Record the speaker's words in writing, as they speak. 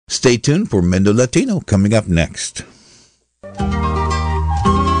Stay tuned for Mendo Latino coming up next.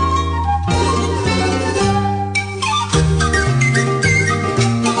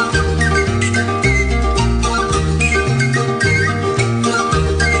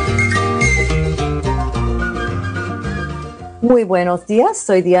 Muy buenos días,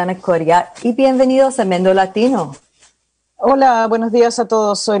 soy Diana Coria y bienvenidos a Mendo Latino. Hola, buenos días a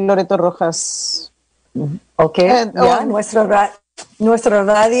todos, soy Loreto Rojas. Ok, nuestro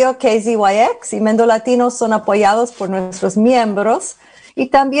radio KZYX y Mendo Latino son apoyados por nuestros miembros y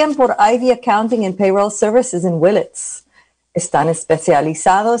también por Ivy Accounting and Payroll Services en Willits. Están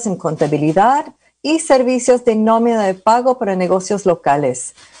especializados en contabilidad y servicios de nómina de pago para negocios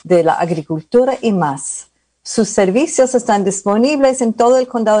locales, de la agricultura y más. Sus servicios están disponibles en todo el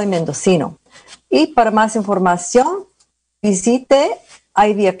condado de Mendocino. Y para más información, visite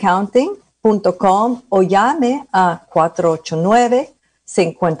ivyaccounting.com o llame a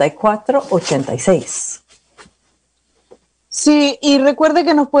 489-5486. Sí, y recuerde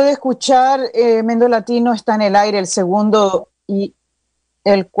que nos puede escuchar, Mendo Latino está en el aire el segundo y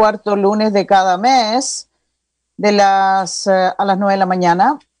el cuarto lunes de cada mes a las 9 de la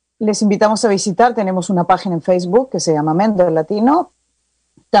mañana. Les invitamos a visitar, tenemos una página en Facebook que se llama Mendo Latino.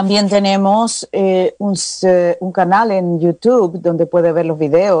 También tenemos un canal en YouTube donde puede ver los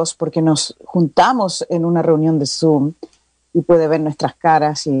videos porque nos juntamos en una reunión de Zoom y puede ver nuestras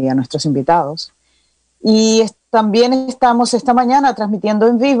caras y a nuestros invitados. Y también estamos esta mañana transmitiendo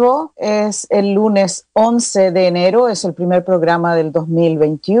en vivo, es el lunes 11 de enero, es el primer programa del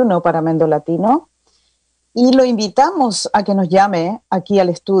 2021 para Mendo Latino. Y lo invitamos a que nos llame aquí al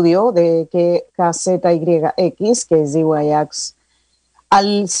estudio de KZYX, que es ZYX,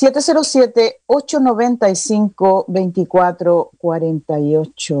 al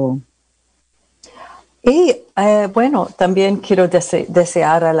 707-895-2448. Y bueno, también quiero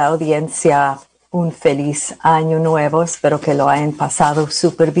desear a la audiencia un feliz año nuevo. Espero que lo hayan pasado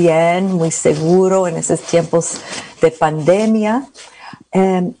súper bien, muy seguro en esos tiempos de pandemia.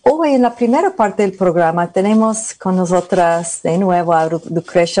 Hoy en la primera parte del programa tenemos con nosotras de nuevo a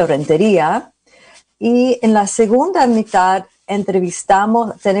Lucrecia Rentería y en la segunda mitad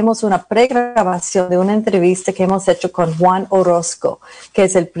tenemos una pregrabación de una entrevista que hemos hecho con Juan Orozco, que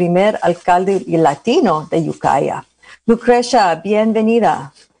es el primer alcalde latino de Ukiah. Lucrecia,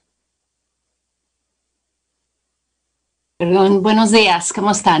 bienvenida. Perdón, buenos días,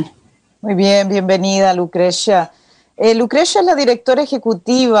 ¿cómo están? Muy bien, bienvenida Lucrecia. Lucrecia es la directora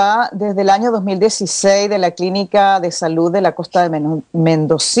ejecutiva desde el año 2016 de la Clínica de Salud de la Costa de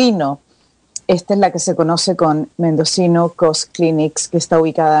Mendocino. Esta es la que se conoce con Mendocino Coast Clinics, que está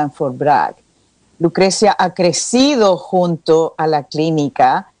ubicada en Fort Bragg. Lucrecia ha crecido junto a la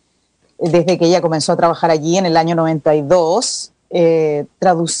clínica desde que ella comenzó a trabajar allí en el año 92,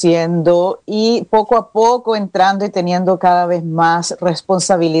 traduciendo y poco a poco entrando y teniendo cada vez más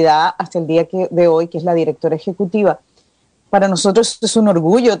responsabilidad hasta el día de hoy, que es la directora ejecutiva. Para nosotros es un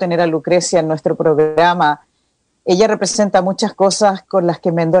orgullo tener a Lucrecia en nuestro programa. Ella representa muchas cosas con las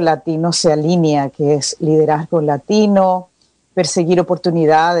que Mendo Latino se alinea, que es liderazgo latino, perseguir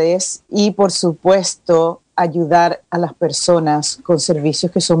oportunidades y, por supuesto, ayudar a las personas con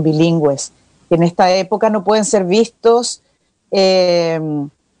servicios que son bilingües, que en esta época no pueden ser vistos, que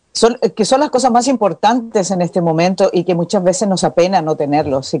son las cosas más importantes en este momento y que muchas veces nos apena no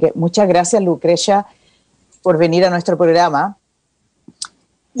tenerlos. Así que muchas gracias, Lucrecia, por venir a nuestro programa.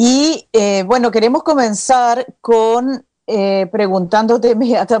 Y bueno, queremos comenzar con preguntándote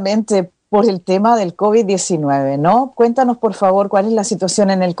inmediatamente por el tema del COVID-19, ¿no? Cuéntanos, por favor, cuál es la situación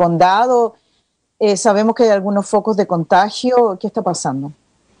en el condado. Sabemos que hay algunos focos de contagio. ¿Qué está pasando?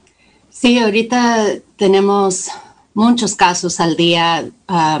 Sí, ahorita tenemos muchos casos al día.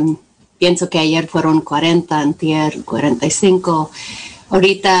 Pienso que ayer fueron 40, antier 45.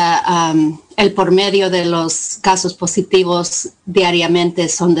 Ahorita el promedio de los casos positivos diariamente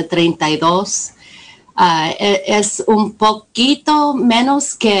son de 32. Es un poquito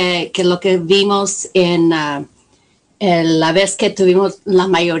menos que lo que vimos en la vez que tuvimos la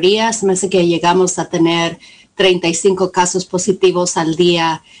mayoría. Se me hace que llegamos a tener 35 casos positivos al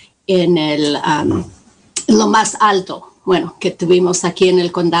día en lo más alto, bueno, que tuvimos aquí en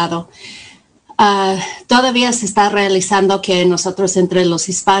el condado. Todavía se está realizando que nosotros entre los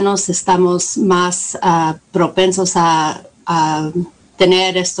hispanos estamos más propensos a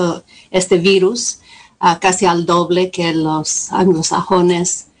tener este virus, casi al doble que los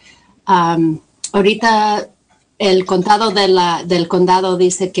anglosajones. Ahorita el contado del condado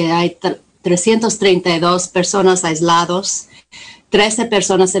dice que hay 332 personas aislados, 13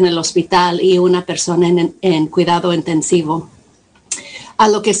 personas en el hospital y una persona en cuidado intensivo. A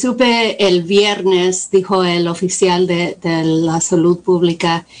lo que supe el viernes, dijo el oficial de la salud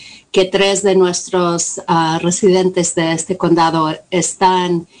pública, que 3 de nuestros residentes de este condado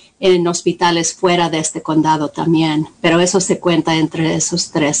están en hospitales fuera de este condado también, pero eso se cuenta entre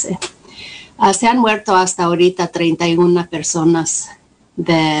esos 13. Se han muerto hasta ahorita 31 personas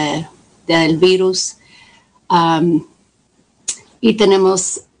del virus y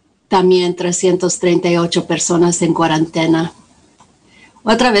tenemos también 338 personas en cuarentena.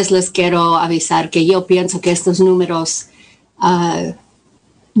 Otra vez les quiero avisar que yo pienso que estos números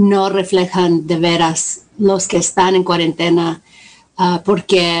no reflejan de veras los que están en cuarentena,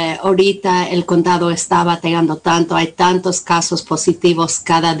 porque ahorita el condado está batallando tanto, hay tantos casos positivos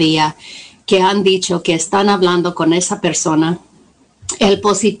cada día que han dicho que están hablando con esa persona, el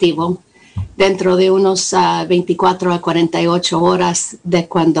positivo, dentro de unos 24 a 48 horas de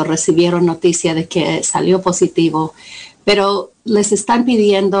cuando recibieron noticia de que salió positivo, pero les están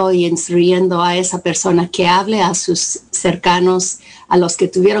pidiendo y instruyendo a esa persona que hable a sus cercanos, a los que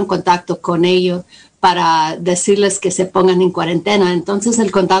tuvieron contacto con ellos, para decirles que se pongan en cuarentena. Entonces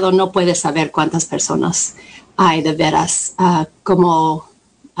el condado no puede saber cuántas personas hay de veras como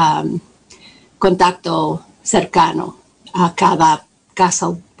contacto cercano a cada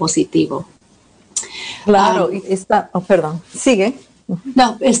caso positivo. Claro, perdón, sigue.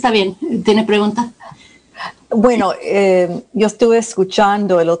 No, está bien. ¿Tiene pregunta? Bueno, yo estuve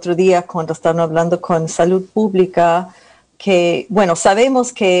escuchando el otro día cuando estaban hablando con Salud Pública que, bueno,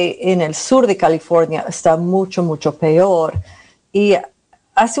 sabemos que en el sur de California está mucho, mucho peor. Y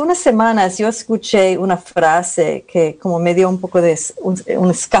hace unas semanas yo escuché una frase que como me dio un poco de un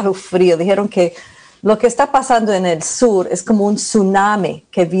escalofrío. Dijeron que lo que está pasando en el sur es como un tsunami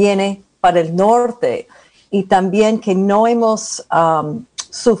que viene para el norte y también que no hemos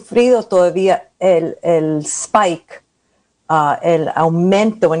sufrido todavía el spike, el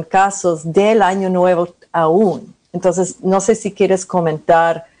aumento en casos del año nuevo aún. Entonces, no sé si quieres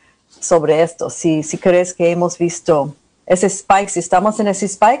comentar sobre esto, si crees que hemos visto ese spike, si estamos en ese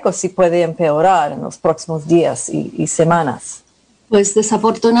spike o si puede empeorar en los próximos días y semanas. Pues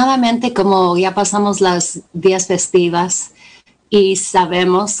desafortunadamente, como ya pasamos las días festivas y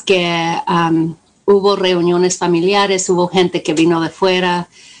sabemos que hubo reuniones familiares, hubo gente que vino de fuera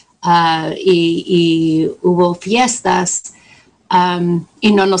y hubo fiestas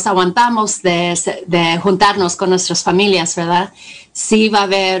y no nos aguantamos de juntarnos con nuestras familias, ¿verdad? Sí va a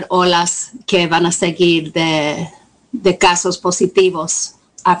haber olas que van a seguir de casos positivos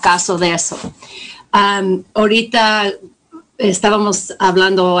a caso de eso. Ahorita estábamos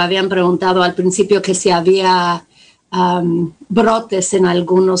hablando, habían preguntado al principio que si había brotes en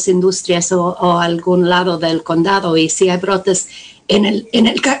algunas industrias o algún lado del condado, y sí hay brotes en el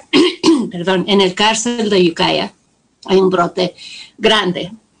cárcel de Ukiah. Hay un brote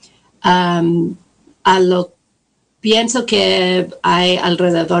grande. Pienso que hay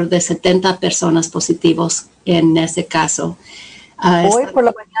alrededor de 70 personas positivos en ese caso. Hoy por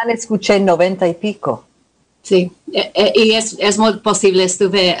la mañana escuché 90 y pico. Sí, y es muy posible.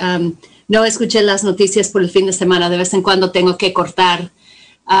 No escuché las noticias por el fin de semana. De vez en cuando tengo que cortar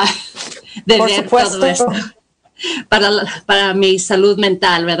de por ver supuesto. todo esto para mi salud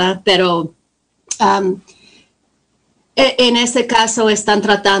mental, ¿verdad? Pero en ese caso están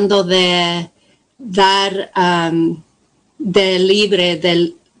tratando de dar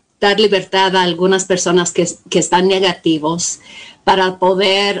dar libertad a algunas personas que están negativos para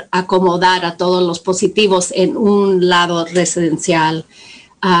poder acomodar a todos los positivos en un lado residencial.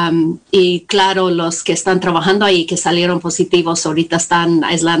 Y claro, los que están trabajando ahí, que salieron positivos, ahorita están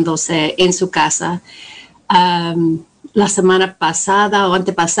aislándose en su casa. La semana pasada o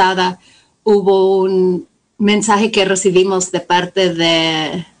antepasada hubo un mensaje que recibimos de parte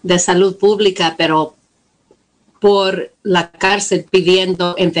de Salud Pública, pero por la cárcel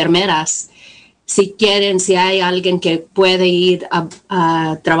pidiendo enfermeras. Si hay alguien que puede ir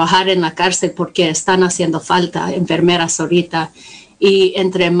a trabajar en la cárcel porque están haciendo falta enfermeras ahorita. Y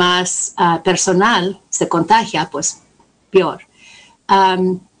entre más personal se contagia, pues peor.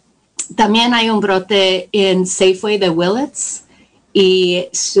 También hay un brote en Safeway de Willits y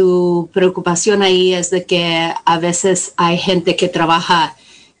su preocupación ahí es de que a veces hay gente que trabaja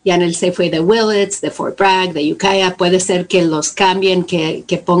ya en el Safeway de Willits, de Fort Bragg, de Ukiah. Puede ser que los cambien,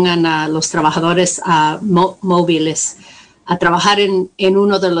 que pongan a los trabajadores móviles a trabajar en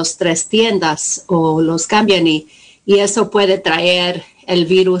uno de los 3 tiendas o los cambian y eso puede traer el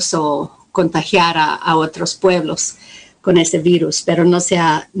virus o contagiar a otros pueblos con ese virus, pero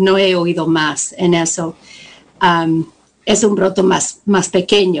no he oído más en eso. Es un brote más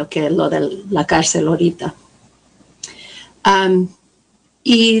pequeño que lo de la cárcel ahorita.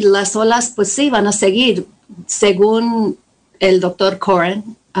 Y las olas, pues sí, van a seguir. Según el doctor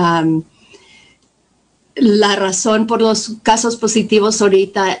Coren, la razón por los casos positivos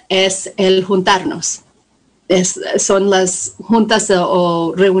ahorita es el juntarnos. Son las juntas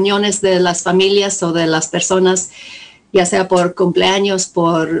o reuniones de las familias o de las personas, ya sea por cumpleaños,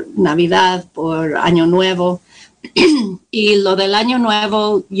 por Navidad, por Año Nuevo. Y lo del Año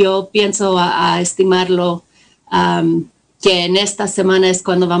Nuevo, yo pienso a estimarlo que en esta semana es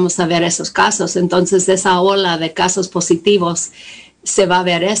cuando vamos a ver esos casos. Entonces, esa ola de casos positivos se va a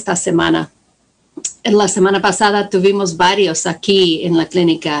ver esta semana. En la semana pasada tuvimos varios aquí en la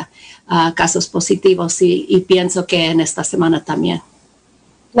clínica, casos positivos, y pienso que en esta semana también.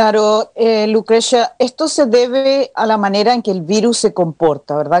 Claro, Lucrecia, esto se debe a la manera en que el virus se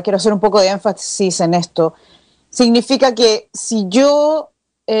comporta, ¿verdad? Quiero hacer un poco de énfasis en esto. Significa que si yo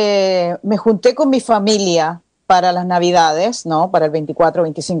me junté con mi familia para las Navidades, ¿no? Para el 24 o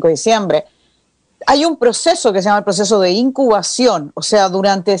 25 de diciembre, hay un proceso que se llama el proceso de incubación. O sea,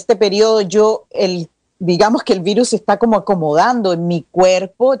 durante este periodo digamos que el virus se está como acomodando en mi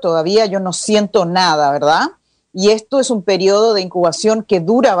cuerpo, todavía yo no siento nada, ¿verdad? Y esto es un periodo de incubación que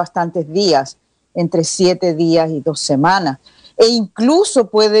dura bastantes días, entre 7 días y 2 semanas. E incluso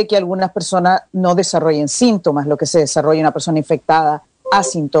puede que algunas personas no desarrollen síntomas, lo que se desarrolla una persona infectada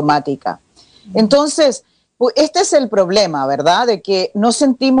asintomática. Entonces, pues este es el problema, ¿verdad? De que no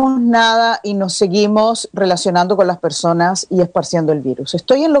sentimos nada y nos seguimos relacionando con las personas y esparciendo el virus.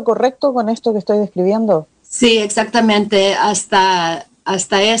 ¿Estoy en lo correcto con esto que estoy describiendo? Sí, exactamente. Hasta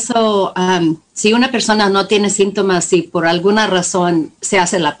eso, si una persona no tiene síntomas y por alguna razón se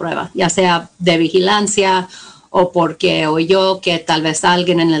hace la prueba, ya sea de vigilancia o porque oyó que tal vez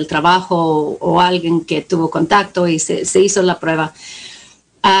alguien en el trabajo o alguien que tuvo contacto y se hizo la prueba,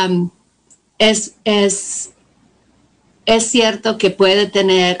 es cierto que puede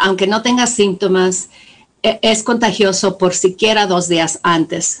tener, aunque no tenga síntomas, es contagioso por siquiera 2 días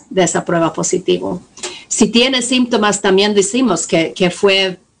antes de esa prueba positiva. Si tiene síntomas, también decimos que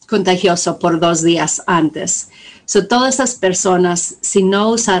fue contagioso por 2 días antes. Todas esas personas, si no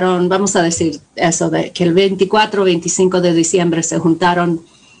usaron, vamos a decir eso, de que el 24 o 25 de diciembre se juntaron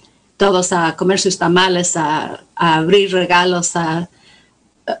todos a comer sus tamales, a abrir regalos, a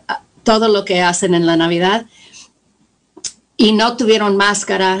todo lo que hacen en la Navidad, y no tuvieron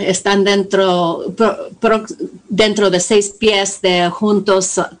máscara, están dentro de 6 pies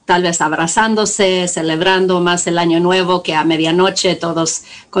juntos, tal vez abrazándose, celebrando más el Año Nuevo, que a medianoche todos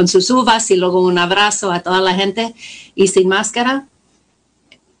con sus uvas y luego un abrazo a toda la gente y sin máscara.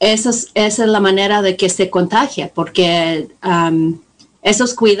 Esa es la manera de que se contagia, porque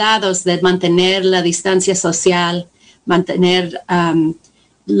esos cuidados de mantener la distancia social, mantener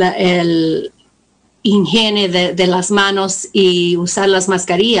el higiene de las manos y usar las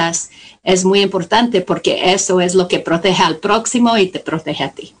mascarillas es muy importante, porque eso es lo que protege al próximo y te protege a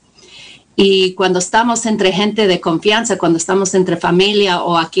ti. Y cuando estamos entre gente de confianza, cuando estamos entre familia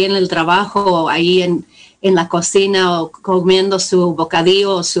o aquí en el trabajo o ahí en la cocina o comiendo su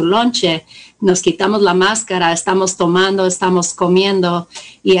bocadillo o su lonche, nos quitamos la máscara, estamos tomando, estamos comiendo,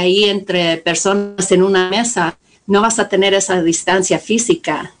 y ahí entre personas en una mesa no vas a tener esa distancia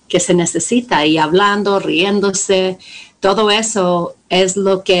física que se necesita, y hablando, riéndose, todo eso es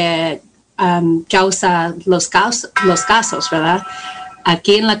lo que causa los casos, ¿verdad?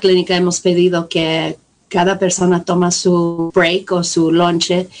 Aquí en la clínica hemos pedido que cada persona toma su break o su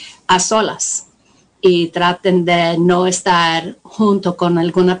lonche a solas y traten de no estar junto con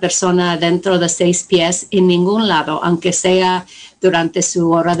alguna persona dentro de 6 pies en ningún lado, aunque sea durante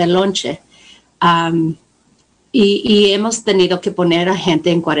su hora de lonche. Y hemos tenido que poner a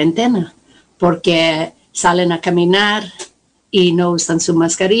gente en cuarentena porque salen a caminar y no usan su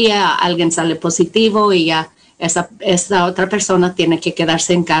mascarilla, alguien sale positivo y ya esa otra persona tiene que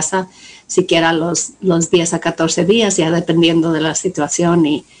quedarse en casa siquiera los 10 a 14 días, ya dependiendo de la situación.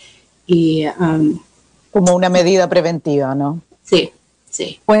 Como una medida preventiva, ¿no? Sí,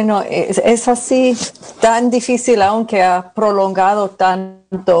 sí. Bueno, es así, tan difícil, aunque ha prolongado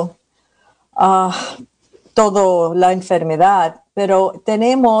tanto toda la enfermedad, pero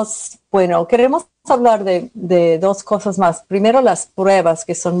queremos hablar de 2 cosas más. Primero, las pruebas,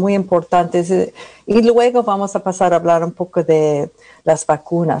 que son muy importantes, y luego vamos a pasar a hablar un poco de las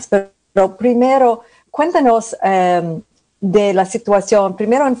vacunas. Pero primero, cuéntanos de la situación,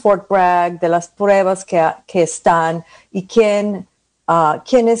 primero en Fort Bragg, de las pruebas que están y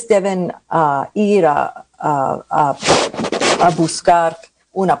quiénes deben ir a buscar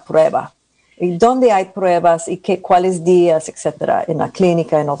una prueba. ¿Y dónde hay pruebas y cuáles días, etcétera, en la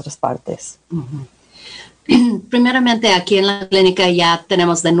clínica, en otras partes? Uh-huh. Primeramente, aquí en la clínica ya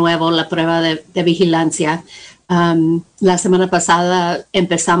tenemos de nuevo la prueba de vigilancia. La semana pasada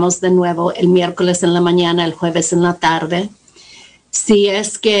empezamos de nuevo el miércoles en la mañana, el jueves en la tarde. Si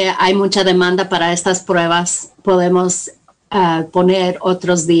es que hay mucha demanda para estas pruebas, podemos poner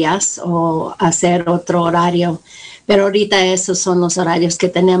otros días o hacer otro horario. Pero ahorita esos son los horarios que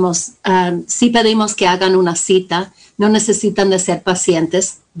tenemos. Sí pedimos que hagan una cita. No necesitan de ser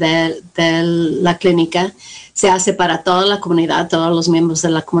pacientes de la clínica. Se hace para toda la comunidad, todos los miembros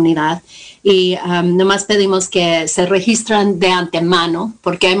de la comunidad. Y nomás pedimos que se registren de antemano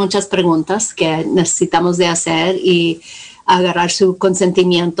porque hay muchas preguntas que necesitamos de hacer y agarrar su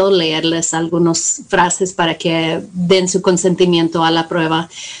consentimiento, leerles algunas frases para que den su consentimiento a la prueba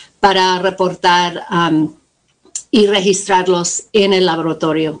para reportar y registrarlos en el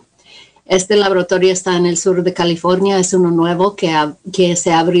laboratorio. Este laboratorio está en el sur de California, es uno nuevo que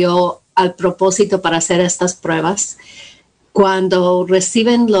se abrió al propósito para hacer estas pruebas. Cuando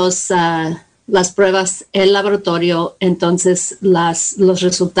reciben las pruebas el laboratorio, entonces los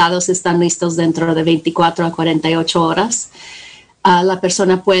resultados están listos dentro de 24 a 48 horas. La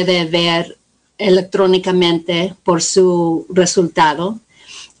persona puede ver electrónicamente por su resultado.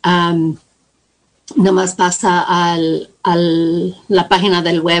 Nomás pasa a la página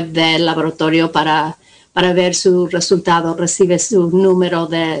del web del laboratorio para ver su resultado, recibe su número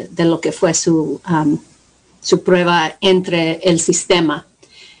de lo que fue su prueba entre el sistema.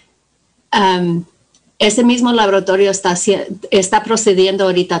 Ese mismo laboratorio está procediendo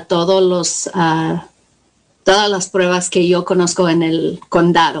ahorita todas las pruebas que yo conozco en el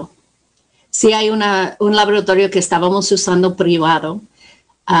condado. Sí hay un laboratorio que estábamos usando privado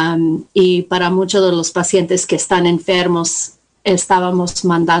y para muchos de los pacientes que están enfermos estábamos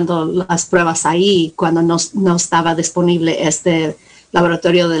mandando las pruebas ahí cuando no estaba disponible este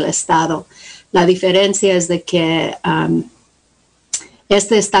laboratorio del estado. La diferencia es de que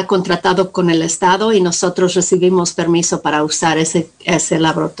este está contratado con el estado y nosotros recibimos permiso para usar ese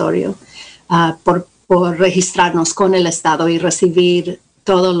laboratorio por registrarnos con el estado y recibir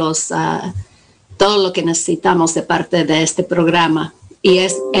todo lo que necesitamos de parte de este programa. Y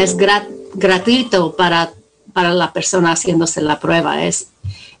es gratuito para la persona haciéndose la prueba. Es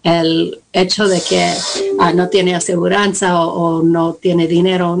el hecho de que no tiene aseguranza o no tiene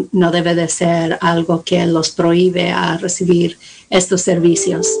dinero, no debe de ser algo que los prohíbe a recibir estos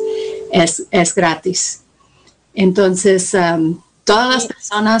servicios. Es gratis. Entonces, todas las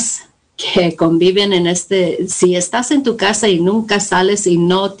personas que conviven si estás en tu casa y nunca sales y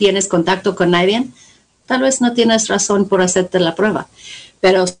no tienes contacto con nadie, tal vez no tienes razón por hacerte la prueba.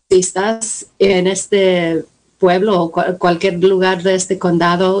 Pero si estás en este pueblo o cualquier lugar de este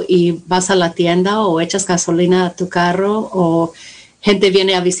condado y vas a la tienda o echas gasolina a tu carro o gente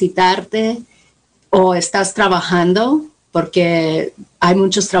viene a visitarte o estás trabajando, porque hay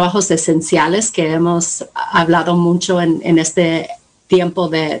muchos trabajos esenciales que hemos hablado mucho en este tiempo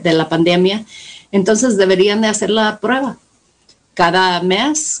de la pandemia, entonces deberían de hacer la prueba cada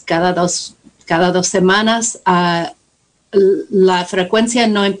mes, cada dos semanas. La frecuencia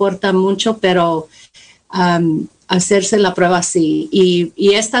no importa mucho, pero hacerse la prueba sí.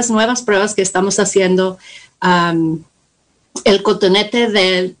 Y estas nuevas pruebas que estamos haciendo, el cotonete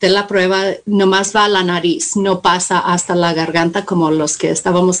de la prueba nomás va a la nariz, no pasa hasta la garganta como los que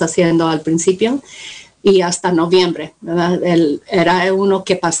estábamos haciendo al principio y hasta noviembre, ¿verdad? Era uno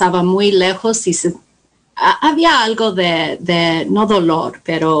que pasaba muy lejos y había algo de no dolor,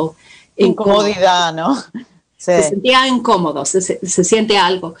 pero incomodidad, ¿no? Sí. Se sentía incómodo, se siente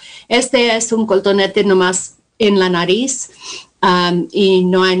algo. Este es un cotonete nomás en la nariz y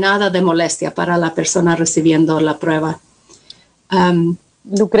no hay nada de molestia para la persona recibiendo la prueba.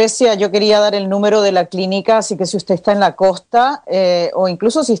 Lucrecia, yo quería dar el número de la clínica, así que si usted está en la costa o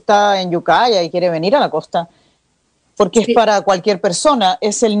incluso si está en Ukiah y quiere venir a la costa, porque sí, es para cualquier persona,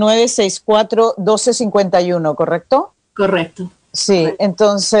 es el 964-1251, ¿correcto? Correcto. Sí, correcto.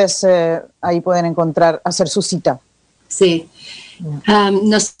 Entonces ahí pueden hacer su cita. Sí.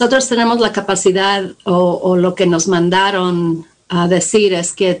 Nosotros tenemos la capacidad o lo que nos mandaron a decir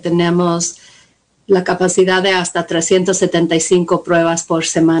es que tenemos la capacidad de hasta 375 pruebas por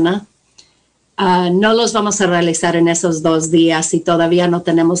semana. No los vamos a realizar en esos 2 días y todavía no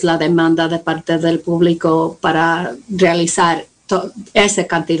tenemos la demanda de parte del público para realizar esa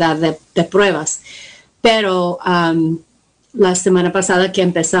cantidad de pruebas. Pero la semana pasada que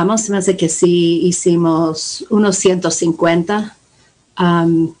empezamos, me hace que sí hicimos unos 150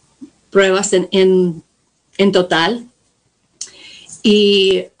 pruebas en total.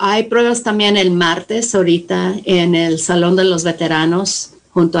 Y hay pruebas también el martes ahorita en el Salón de los Veteranos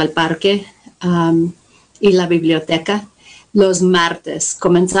junto al parque. y la biblioteca los martes,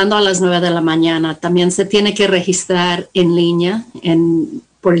 comenzando a las 9 de la mañana. También se tiene que registrar en línea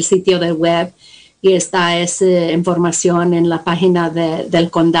por el sitio de web y está esa información en la página del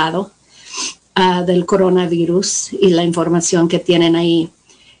condado del coronavirus y la información que tienen ahí.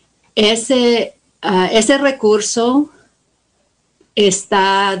 Ese recurso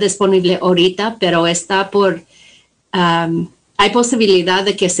está disponible ahorita, pero está hay posibilidad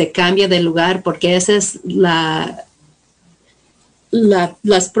de que se cambie de lugar porque esa es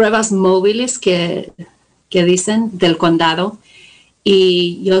las pruebas móviles que dicen del condado.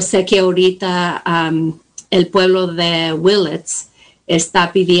 Y yo sé que ahorita el pueblo de Willits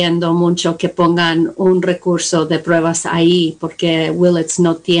está pidiendo mucho que pongan un recurso de pruebas ahí porque Willits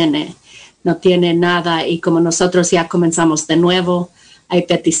no tiene nada, y como nosotros ya comenzamos de nuevo, hay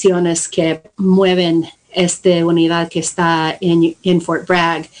peticiones que mueven esta unidad que está en Fort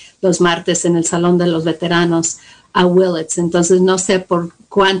Bragg los martes en el Salón de los Veteranos a Willits. Entonces no sé por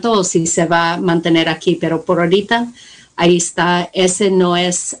cuánto o si se va a mantener aquí, pero por ahorita ahí está. Ese no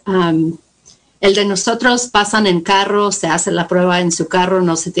es el de nosotros. Pasan en carro, se hace la prueba en su carro,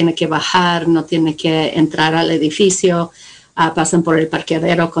 no se tiene que bajar, no tiene que entrar al edificio, pasan por el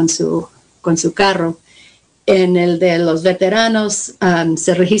parqueadero con su carro. En el de los veteranos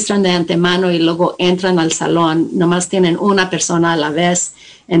se registran de antemano y luego entran al salón. Nomás tienen una persona a la vez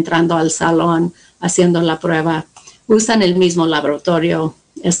entrando al salón haciendo la prueba. Usan el mismo laboratorio.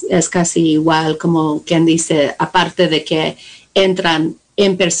 Es casi igual, como quien dice, aparte de que entran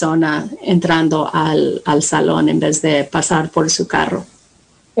en persona entrando al salón en vez de pasar por su carro.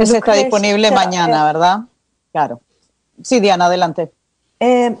 Eso está disponible mañana, ¿verdad? Claro. Sí, Diana, adelante.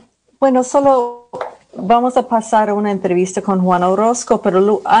 Bueno, solo vamos a pasar una entrevista con Juan Orozco,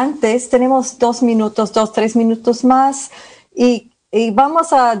 pero antes tenemos 3 minutos más y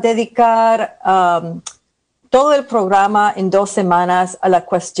vamos a dedicar todo el programa en 2 semanas a la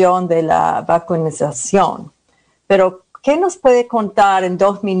cuestión de la vacunación. Pero, ¿qué nos puede contar en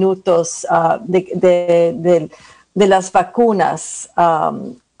 2 minutos de las vacunas?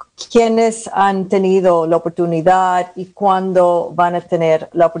 ¿Quiénes han tenido la oportunidad y cuándo van a tener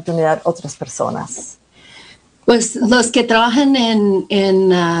la oportunidad otras personas? Pues los que trabajan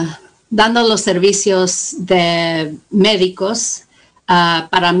dando los servicios de médicos,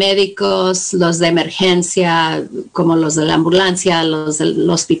 paramédicos, los de emergencia, como los de la ambulancia, los del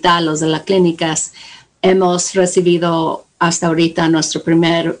hospital, los de las clínicas, hemos recibido hasta ahorita nuestra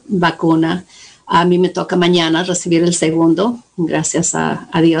primera vacuna. A mí me toca mañana recibir el segundo, gracias a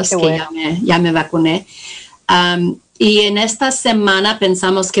Dios. Qué bueno. Que ya me vacuné. Y en esta semana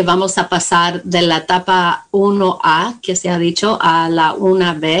pensamos que vamos a pasar de la etapa 1A, que se ha dicho, a la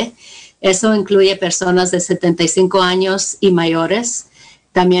 1B. Eso incluye personas de 75 años y mayores.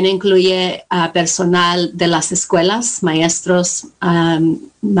 También incluye personal de las escuelas, maestros,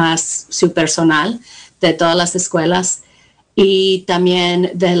 más su personal de todas las escuelas. Y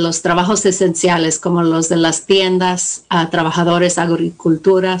también de los trabajos esenciales, como los de las tiendas, trabajadores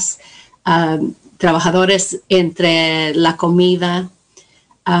agriculturas, trabajadores entre la comida.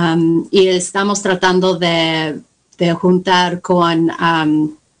 Y estamos tratando de juntar con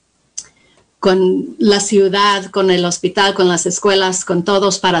la ciudad, con el hospital, con las escuelas, con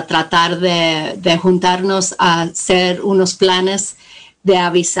todos para tratar de juntarnos a hacer unos planes de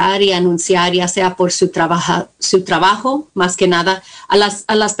avisar y anunciar, ya sea por su trabajo, más que nada. A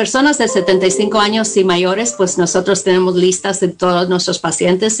las personas de 75 años y mayores, pues nosotros tenemos listas de todos nuestros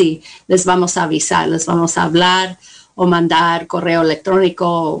pacientes y les vamos a avisar, les vamos a hablar o mandar correo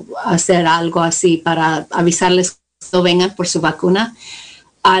electrónico, hacer algo así para avisarles cuando vengan por su vacuna.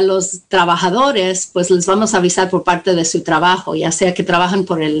 A los trabajador,es pues les vamos a avisar por parte de su trabajo, ya sea que trabajan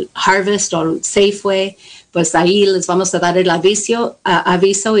por el Harvest o el Safeway, pues ahí les vamos a dar el aviso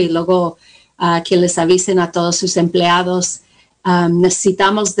y luego que les avisen a todos sus empleados.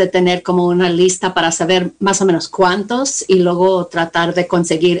 Necesitamos de tener como una lista para saber más o menos cuántos y luego tratar de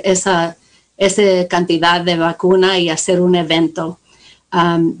conseguir esa cantidad de vacuna y hacer un evento.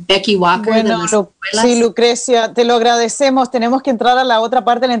 Becky Walker, bueno, de las escuelas. Sí, Lucrecia, te lo agradecemos. Tenemos que entrar a la otra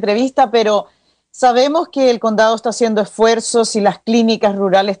parte de la entrevista, pero sabemos que el condado está haciendo esfuerzos y las clínicas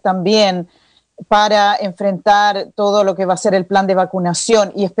rurales también para enfrentar todo lo que va a ser el plan de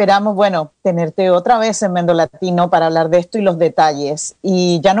vacunación y esperamos, bueno, tenerte otra vez en Mendo Latino para hablar de esto y los detalles.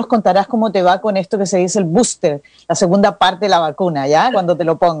 Y ya nos contarás cómo te va con esto que se dice el booster, la segunda parte de la vacuna, ¿ya? Cuando te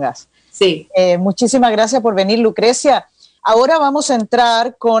lo pongas. Sí. Muchísimas gracias por venir, Lucrecia. Ahora vamos a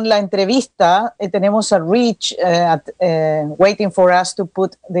entrar con la entrevista. Tenemos a Rich waiting for us to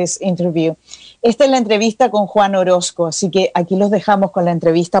put this interview. Esta es la entrevista con Juan Orozco, así que aquí los dejamos con la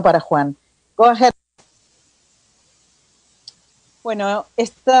entrevista para Juan. Go ahead. Bueno,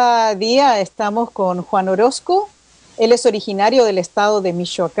 este día estamos con Juan Orozco. Él es originario del estado de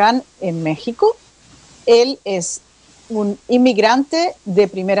Michoacán, en México. Él es un inmigrante de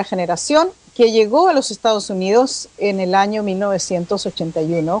primera generación que llegó a los Estados Unidos en el año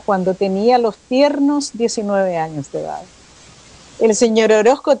 1981, cuando tenía los tiernos 19 años de edad. El señor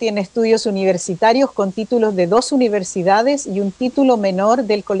Orozco tiene estudios universitarios con títulos de 2 universidades y un título menor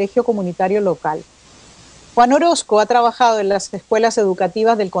del colegio comunitario local. Juan Orozco ha trabajado en las escuelas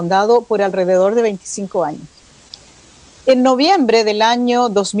educativas del condado por alrededor de 25 años. En noviembre del año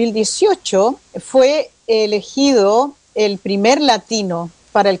 2018 fue elegido el primer latino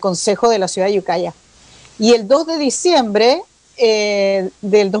para el Consejo de la ciudad de Ukiah. Y el 2 de diciembre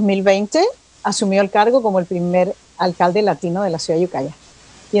del 2020 asumió el cargo como el primer alcalde latino de la ciudad de Ukiah.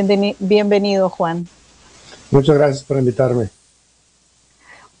 Bienvenido, Juan. Muchas gracias por invitarme.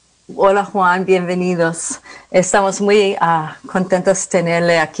 Hola, Juan, bienvenidos. Estamos muy contentos de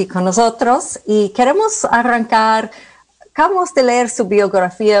tenerle aquí con nosotros y queremos arrancar. Acabamos de leer su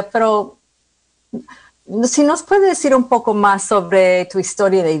biografía, pero si nos puede decir un poco más sobre tu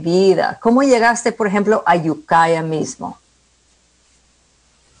historia de vida. ¿Cómo llegaste, por ejemplo, a Ukiah mismo?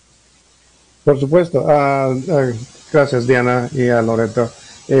 Por supuesto. Gracias, Diana, y a Loreto.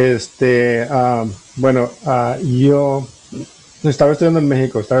 Yo estaba estudiando en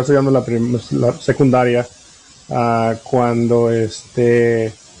México, estaba estudiando la secundaria cuando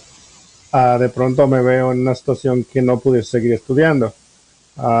de pronto me veo en una situación que no pude seguir estudiando.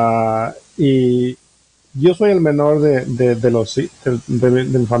 Y yo soy el menor de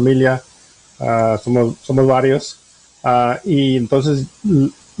mi familia, somos varios, y entonces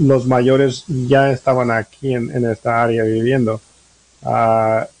los mayores ya estaban aquí en esta área viviendo,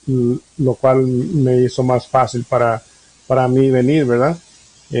 lo cual me hizo más fácil para mí venir, ¿verdad?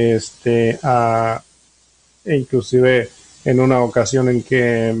 E inclusive en una ocasión en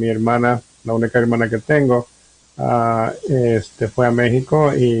que mi hermana, la única hermana que tengo, fue a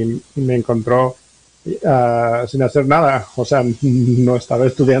México y me encontró sin hacer nada, o sea, no estaba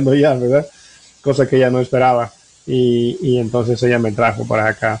estudiando ya, ¿verdad? Cosa que ella no esperaba, y entonces ella me trajo para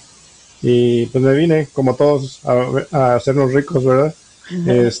acá y pues me vine como todos a hacernos ricos, ¿verdad?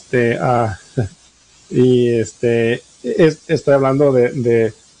 Estoy hablando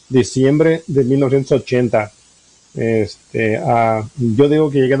de diciembre de 1980. Yo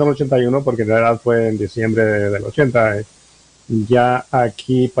digo que llegué en el 81 porque en realidad fue en diciembre del 80. Ya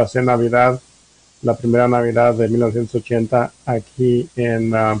aquí pasé Navidad, la primera Navidad de 1980 aquí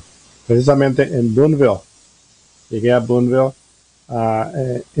precisamente en Boonville. Llegué a Boonville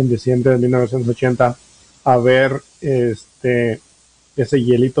en diciembre de 1980 a ver ese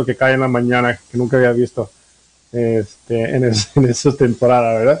hielito que cae en la mañana que nunca había visto en esa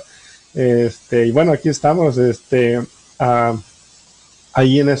temporada, ¿verdad? Y bueno, aquí estamos.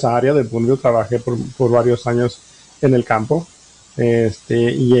 Ahí en esa área de Boonville trabajé por varios años en el campo.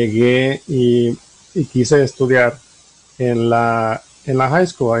 Llegué y quise estudiar en la high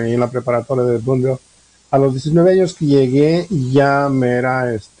school, ahí en la preparatoria de Boonville. A los 19 años que llegué ya me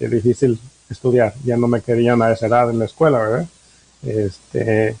era difícil estudiar, ya no me querían a esa edad en la escuela, ¿verdad?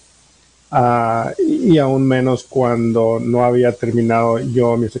 Y aún menos cuando no había terminado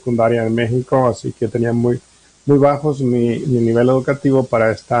yo mi secundaria en México, así que tenía muy bajos mi nivel educativo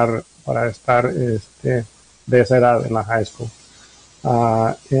para estar de esa edad en la high school.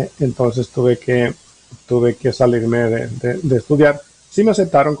 Entonces tuve que salirme de estudiar. Sí me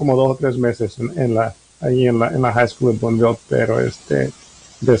aceptaron como 2 o 3 meses ahí en la high school en Boonville, pero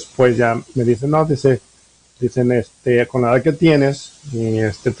después ya me dicen, no, dicen, con la edad que tienes, y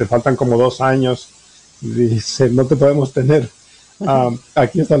te faltan como 2 años, dice, no te podemos tener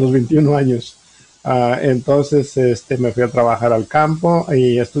aquí hasta los 21 años. Entonces me fui a trabajar al campo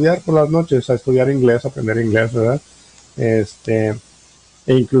y a estudiar por las noches, a estudiar inglés, a aprender inglés, ¿verdad? E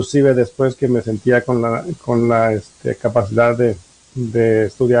inclusive después que me sentía con la capacidad de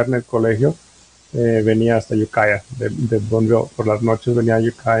estudiar en el colegio, venía hasta Ukiah, de Boonville por las noches, venía a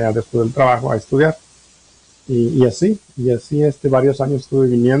Ukiah después del trabajo a estudiar. Y así varios años estuve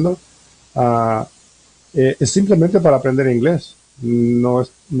viniendo. Es simplemente para aprender inglés. No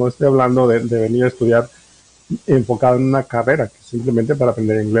estoy hablando de venir a estudiar enfocado en una carrera, que simplemente para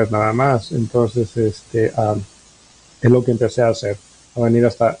aprender inglés nada más. Entonces, es lo que empecé a hacer, a venir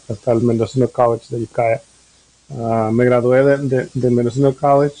hasta el Mendocino College de Ukiah. Me gradué de Mendocino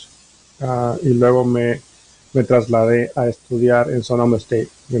College y luego me trasladé a estudiar en Sonoma State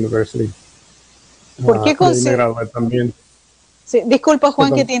University. ¿Por qué me gradué también. Sí, disculpa,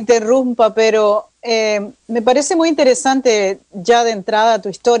 Juan, que te interrumpa, pero me parece muy interesante ya de entrada tu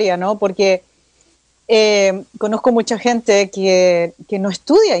historia, ¿no? Porque conozco mucha gente que no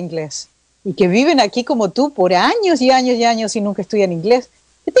estudia inglés y que viven aquí como tú por años y años y años y nunca estudian inglés.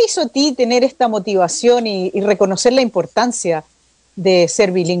 ¿Qué te hizo a ti tener esta motivación y reconocer la importancia de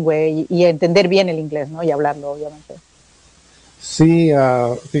ser bilingüe y entender bien el inglés, ¿no? Y hablarlo, obviamente? Sí,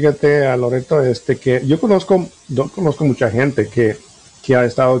 fíjate, Loreto, que yo conozco mucha gente que ha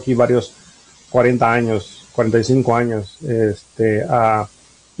estado aquí varios 40 años, 45 años,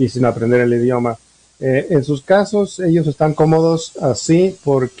 y sin aprender el idioma. En sus casos, ellos están cómodos así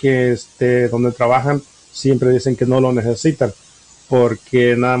porque donde trabajan siempre dicen que no lo necesitan,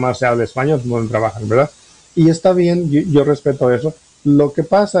 porque nada más se habla español donde trabajan, ¿verdad? Y está bien, yo respeto eso. Lo que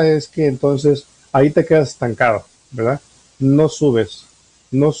pasa es que entonces ahí te quedas estancado, ¿verdad? No subes,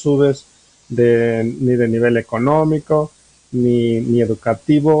 no subes ni de nivel económico, ni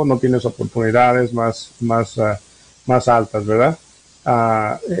educativo, no tienes oportunidades más altas, ¿verdad?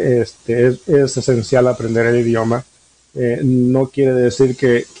 Es esencial aprender el idioma. No quiere decir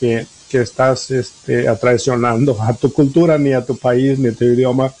que estás traicionando a tu cultura, ni a tu país, ni a tu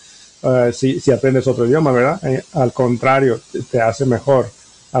idioma, si aprendes otro idioma, ¿verdad? Al contrario, te hace mejor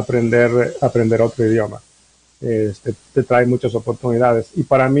aprender otro idioma. Te trae muchas oportunidades. Y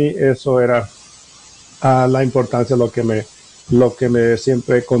para mí eso era la importancia, lo que me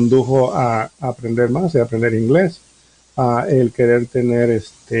siempre condujo a aprender más y a aprender inglés, el querer tener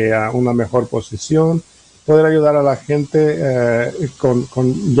una mejor posición, poder ayudar a la gente con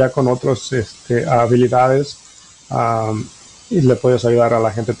otras habilidades, y le puedes ayudar a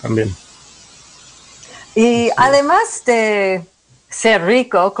la gente también. Y además de ser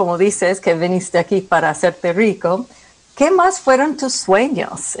rico, como dices, que viniste aquí para hacerte rico, ¿qué más fueron tus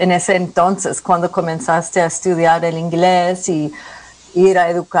sueños en ese entonces, cuando comenzaste a estudiar el inglés y ir a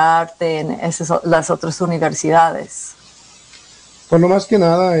educarte en las otras universidades? Bueno, más que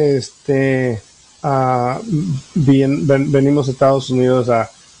nada, venimos a Estados Unidos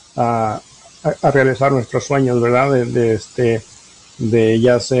a realizar nuestros sueños, ¿verdad? De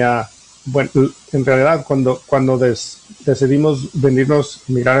ya sea, bueno, en realidad cuando decidimos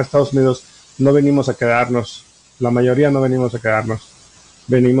migrar a Estados Unidos, no venimos a quedarnos, la mayoría no venimos a quedarnos,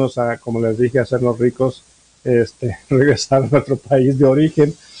 venimos a, como les dije, a hacernos ricos, regresar a nuestro país de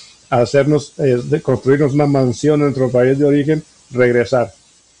origen, a construirnos una mansión en nuestro país de origen, regresar.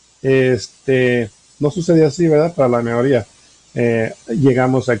 No sucede así, ¿verdad? Para la mayoría.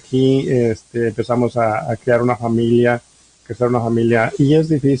 Llegamos aquí, empezamos a crear una familia, crecer una familia, y es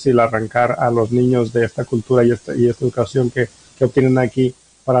difícil arrancar a los niños de esta cultura y esta educación que obtienen aquí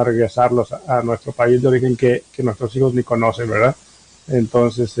para regresarlos a nuestro país de origen que nuestros hijos ni conocen, ¿verdad?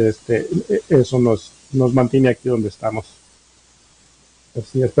 Entonces, eso nos mantiene aquí donde estamos.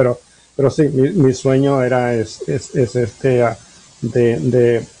 Así es, pero sí, mi sueño era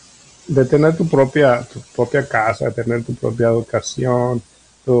de tener tu propia casa, de tener tu propia educación,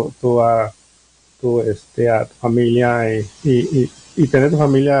 tu familia y tener tu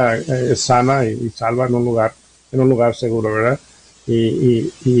familia sana y salva en un lugar seguro, ¿verdad?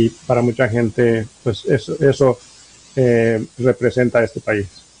 Y para mucha gente, pues eso representa este país.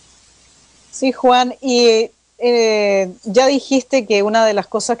 Sí, Juan, y ya dijiste que una de las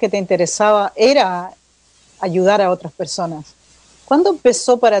cosas que te interesaba era ayudar a otras personas. ¿Cuándo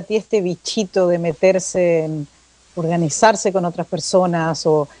empezó para ti este bichito de meterse en organizarse con otras personas,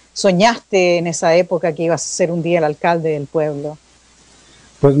 o soñaste en esa época que ibas a ser un día el alcalde del pueblo?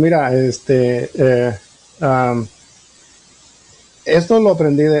 Pues mira, esto lo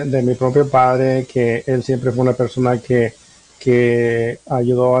aprendí de mi propio padre, que él siempre fue una persona que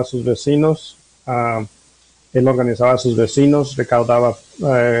ayudó a sus vecinos. Él organizaba a sus vecinos, recaudaba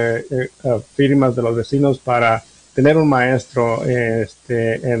firmas de los vecinos para tener un maestro en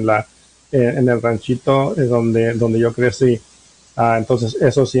el ranchito donde yo crecí. Entonces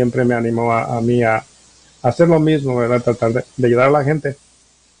eso siempre me animó a mí a hacer lo mismo, ¿verdad? Tratar de ayudar a la gente.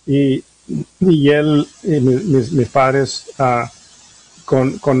 Y él y mis padres,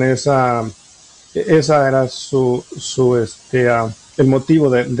 con esa era el motivo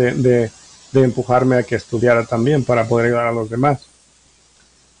de empujarme a que estudiara también para poder ayudar a los demás.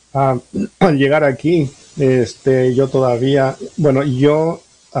 Al llegar aquí, yo todavía, bueno, yo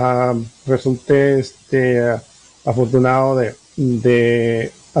resulté afortunado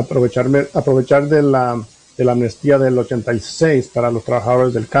de aprovechar de la amnistía del 86 para los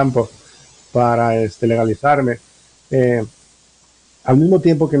trabajadores del campo, para legalizarme. Al mismo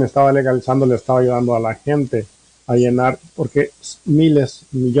tiempo que me estaba legalizando, le estaba ayudando a la gente a llenar, porque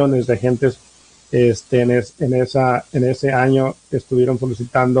millones de gentes en ese año estuvieron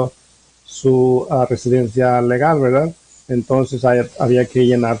solicitando su residencia legal, ¿verdad? entonces había que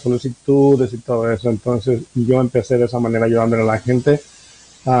llenar solicitudes y todo eso. Entonces yo empecé de esa manera ayudándole a la gente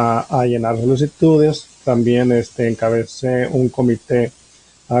a llenar solicitudes. También encabecé un comité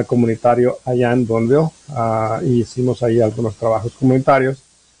comunitario allá en Bonneville. Hicimos ahí algunos trabajos comunitarios.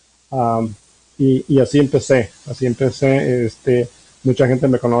 Y así empecé. Mucha gente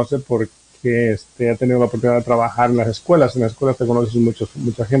me conoce porque he tenido la oportunidad de trabajar en las escuelas. En las escuelas te conoces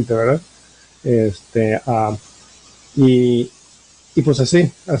mucha gente, ¿verdad? Y pues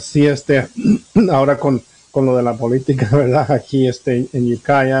así, ahora con lo de la política, ¿verdad? Aquí en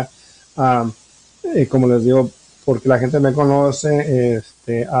Ukiah, como les digo, porque la gente me conoce,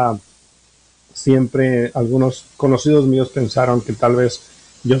 siempre algunos conocidos míos pensaron que tal vez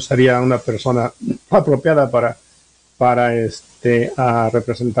yo sería una persona apropiada para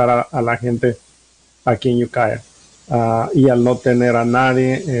representar a la gente aquí en Ukiah. Y al no tener a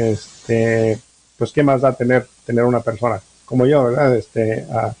nadie, pues qué más da tener una persona como yo, ¿verdad?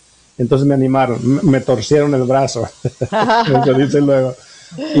 Entonces me animaron, me torcieron el brazo, eso dice luego.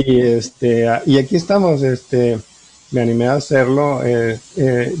 Y aquí estamos, me animé a hacerlo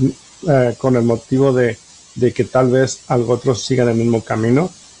con el motivo de que tal vez algo otros sigan el mismo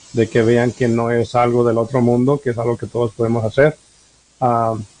camino, de que vean que no es algo del otro mundo, que es algo que todos podemos hacer.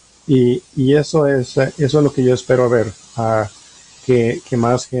 Y eso es lo que yo espero ver, que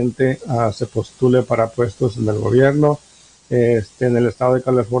más gente se postule para puestos en el gobierno. En el estado de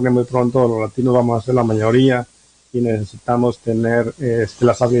California muy pronto los latinos vamos a ser la mayoría y necesitamos tener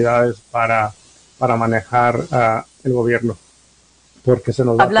las habilidades para manejar el gobierno, porque se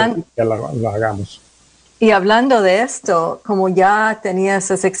nos va a pedir que lo hagamos. Y hablando de esto, como ya tenías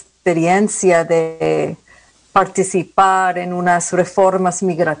esa experiencia de participar en unas reformas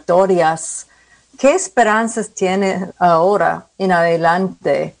migratorias, ¿qué esperanzas tienes ahora en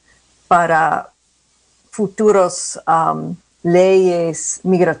adelante para futuros leyes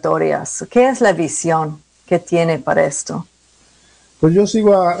migratorias? ¿Qué es la visión que tiene para esto? Pues yo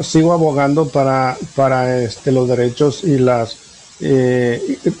sigo abogando para los derechos y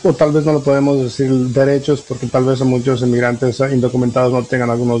o tal vez no lo podemos decir derechos porque tal vez muchos inmigrantes indocumentados no tengan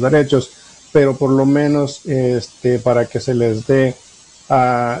algunos derechos, pero por lo menos para que se les dé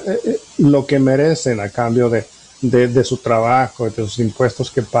lo que merecen a cambio de su trabajo, de sus impuestos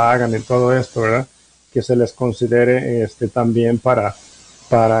que pagan y todo esto, ¿verdad? Que se les considere también para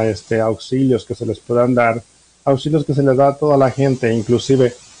auxilios que se les puedan dar, auxilios que se les da a toda la gente,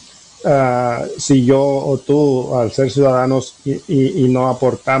 inclusive si yo o tú al ser ciudadanos y no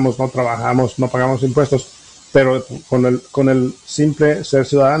aportamos, no trabajamos, no pagamos impuestos, pero con el simple ser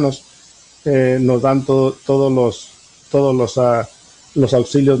ciudadanos nos dan todos los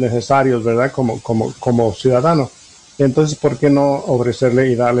auxilios necesarios, ¿verdad? Como ciudadano. Entonces, ¿por qué no ofrecerle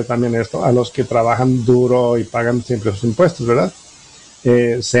y darle también esto a los que trabajan duro y pagan siempre sus impuestos, ¿verdad?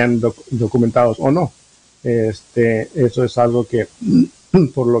 Sean documentados o no. Eso es algo que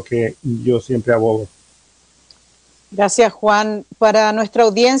por lo que yo siempre abogo. Gracias, Juan. Para nuestra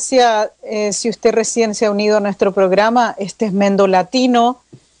audiencia, si usted recién se ha unido a nuestro programa, este es Mendo Latino.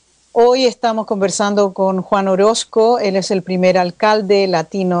 Hoy estamos conversando con Juan Orozco. Él es el primer alcalde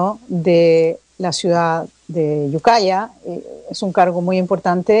latino de la ciudad de Ukiah. Es un cargo muy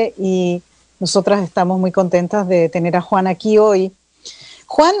importante y nosotras estamos muy contentas de tener a Juan aquí hoy.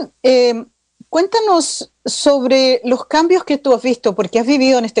 Juan, cuéntanos sobre los cambios que tú has visto, porque has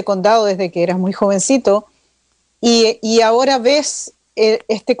vivido en este condado desde que eras muy jovencito y ahora ves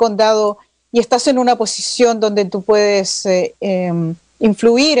este condado y estás en una posición donde tú puedes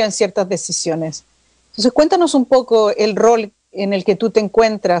influir en ciertas decisiones. Entonces, cuéntanos un poco el rol en el que tú te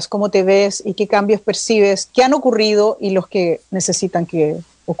encuentras, cómo te ves y qué cambios percibes, qué han ocurrido y los que necesitan que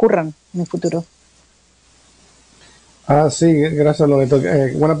ocurran en el futuro. Sí, gracias, Loreto.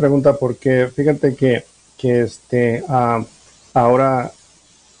 Buena pregunta, porque fíjate que ahora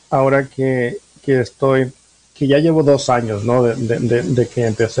que ya llevo 2 años, ¿no? De que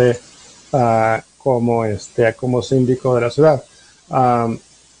empecé como síndico de la ciudad.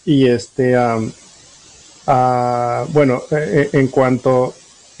 Bueno,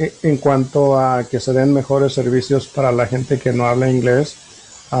 en cuanto a que se den mejores servicios para la gente que no habla inglés,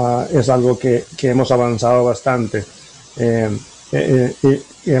 es algo que hemos avanzado bastante.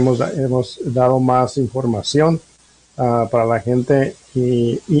 Hemos dado más información para la gente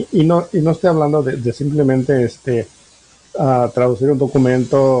y no estoy hablando de simplemente traducir un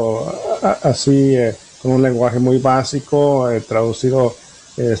documento así con un lenguaje muy básico, traducido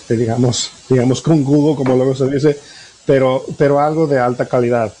digamos con Google, como luego se dice, pero algo de alta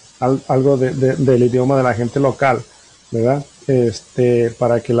calidad, algo del idioma de la gente local, ¿verdad?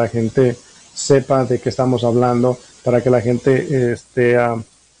 Para que la gente sepa de qué estamos hablando para que la gente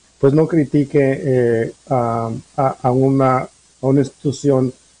pues no critique a una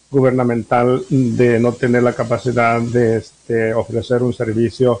institución gubernamental de no tener la capacidad de ofrecer un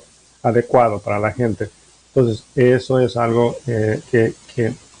servicio adecuado para la gente. Entonces, eso es algo que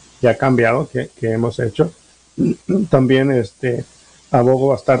ha cambiado, que hemos hecho. También abogo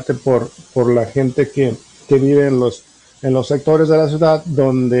bastante por la gente que vive en los sectores de la ciudad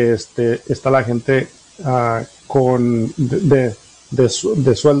donde está la gente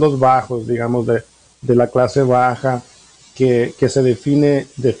de sueldos bajos, digamos, de la clase baja, que se define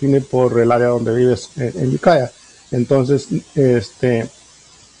por el área donde vives en Ukiah. Entonces,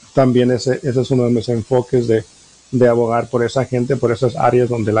 también ese es uno de mis enfoques de abogar por esa gente, por esas áreas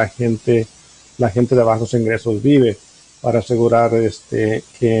donde la gente de bajos ingresos vive, para asegurar que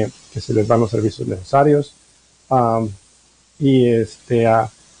se les dan los servicios necesarios. Y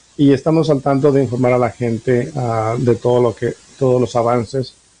estamos al tanto de informar a la gente de todos los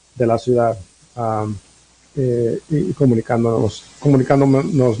avances de la ciudad, y comunicándonos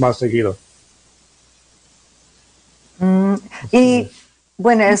más seguido. Y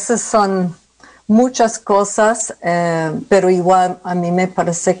bueno, esas son muchas cosas, pero igual a mí me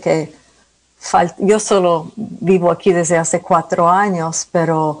parece que yo solo vivo aquí desde hace 4 años,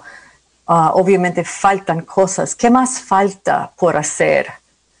 pero obviamente faltan cosas. ¿Qué más falta por hacer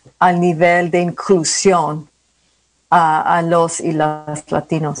al nivel de inclusión a los y las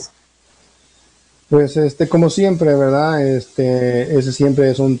latinos? Pues como siempre, ¿verdad? Ese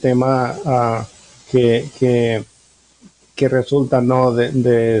siempre es un tema que resulta, ¿no?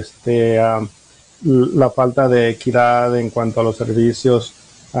 de la falta de equidad en cuanto a los servicios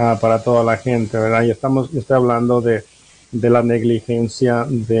para toda la gente, ¿verdad? Y estoy hablando de la negligencia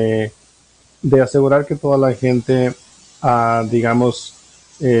de asegurar que toda la gente, digamos,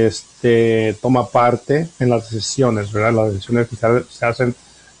 toma parte en las decisiones, ¿verdad? Las decisiones que se hacen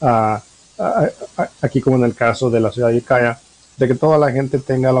aquí, como en el caso de la ciudad de Ukiah, de que toda la gente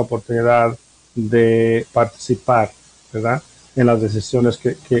tenga la oportunidad de participar, ¿verdad?, en las decisiones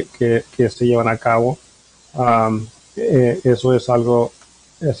que se llevan a cabo. Eso es algo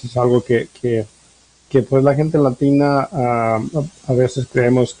que pues la gente latina a veces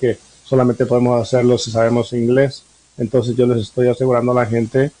creemos que solamente podemos hacerlo si sabemos inglés. Entonces yo les estoy asegurando a la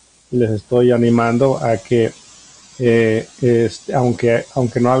gente y les estoy animando a que aunque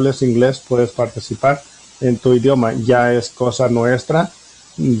no hables inglés, puedes participar en tu idioma. Ya es cosa nuestra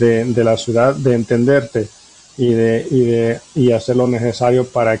de la ciudad de entenderte y hacer lo necesario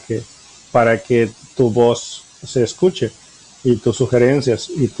para que tu voz se escuche y tus sugerencias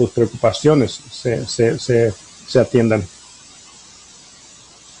y tus preocupaciones se atiendan.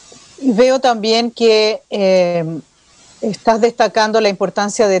 Veo también que estás destacando la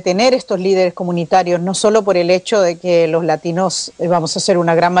importancia de tener estos líderes comunitarios, no solo por el hecho de que los latinos vamos a ser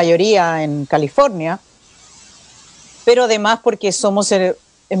una gran mayoría en California, pero además porque somos en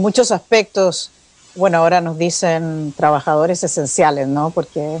muchos aspectos, bueno, ahora nos dicen trabajadores esenciales, ¿no?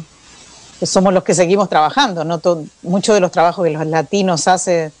 Porque somos los que seguimos trabajando, ¿no? Muchos de los trabajos que los latinos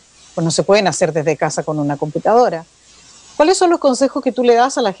hacen, pues no se pueden hacer desde casa con una computadora. ¿Cuáles son los consejos que tú le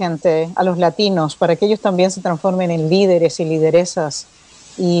das a la gente, a los latinos, para que ellos también se transformen en líderes y lideresas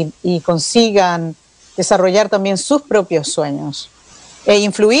y consigan desarrollar también sus propios sueños e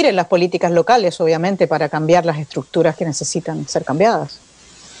influir en las políticas locales, obviamente, para cambiar las estructuras que necesitan ser cambiadas?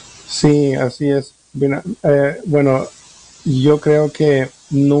 Sí, así es. Bueno, yo creo que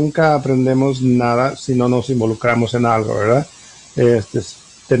nunca aprendemos nada si no nos involucramos en algo, ¿verdad?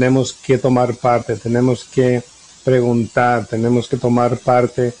 Tenemos que tomar parte, tenemos que preguntar, tenemos que tomar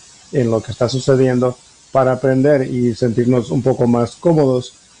parte en lo que está sucediendo para aprender y sentirnos un poco más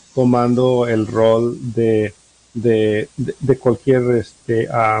cómodos tomando el rol de cualquier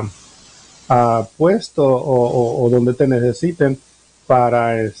puesto o donde te necesiten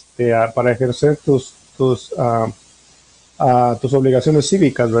para ejercer tus obligaciones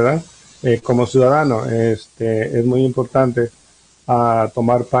cívicas, ¿verdad? Como ciudadano, es muy importante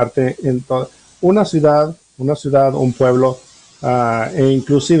tomar parte en una ciudad, un pueblo, e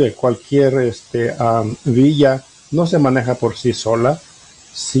inclusive cualquier villa no se maneja por sí sola.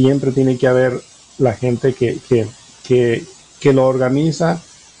 Siempre tiene que haber la gente que lo organiza,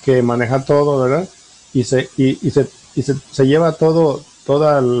 que maneja todo, ¿verdad? Y se lleva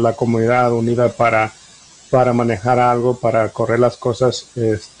toda la comunidad unida para manejar algo, para correr las cosas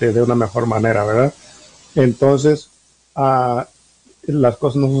de una mejor manera, ¿verdad? Entonces, las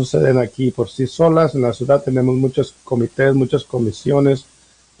cosas no suceden aquí por sí solas. En la ciudad tenemos muchos comités, muchas comisiones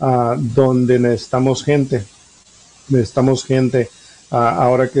donde necesitamos gente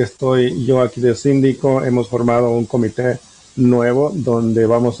Ahora que estoy yo aquí de síndico, hemos formado un comité nuevo donde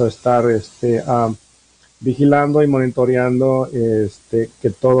vamos a estar vigilando y monitoreando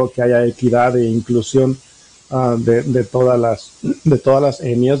que haya equidad e inclusión de todas las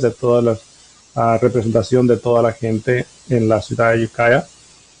etnias, de todas las representación de toda la gente en la ciudad de Ukiah.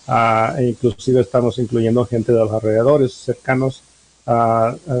 E inclusive estamos incluyendo gente de los alrededores cercanos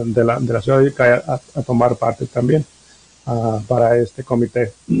de la ciudad de Ukiah a tomar parte también para este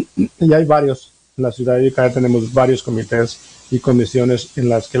comité. Y hay varios, en la ciudad de Ukiah tenemos varios comités y comisiones en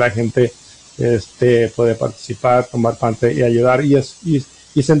las que la gente puede participar, tomar parte y ayudar y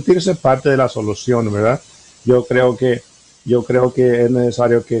sentirse parte de la solución, ¿verdad? Yo creo que es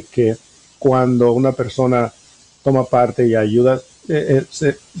necesario que cuando una persona toma parte y ayuda,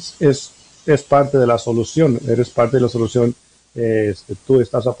 es parte de la solución, eres parte de la solución, tú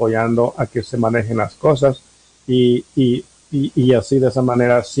estás apoyando a que se manejen las cosas y así de esa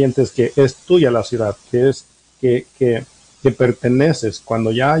manera sientes que es tuya la ciudad, que perteneces.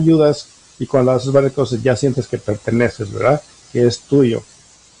 Cuando ya ayudas y cuando haces varias cosas ya sientes que perteneces, ¿verdad? Que es tuyo.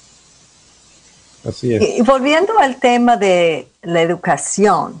 Así es. Y volviendo al tema de la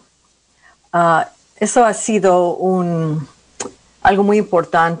educación, eso ha sido algo muy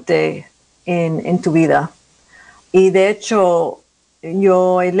importante en tu vida. Y de hecho,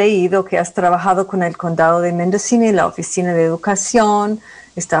 yo he leído que has trabajado con el condado de Mendocino y la oficina de educación.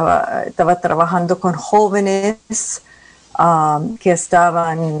 Estaba trabajando con jóvenes que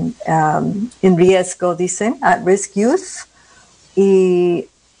estaban en riesgo, dicen, at risk youth. Y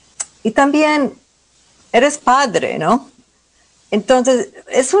también eres padre, ¿no? Entonces,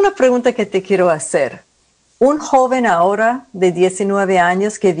 es una pregunta que te quiero hacer. Un joven ahora de 19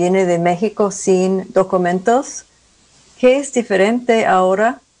 años que viene de México sin documentos, ¿qué es diferente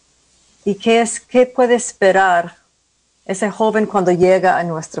ahora? ¿Y qué puede esperar ese joven cuando llega a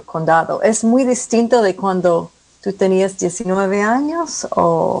nuestro condado? ¿Es muy distinto de cuando tú tenías 19 años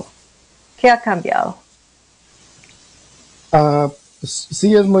o qué ha cambiado?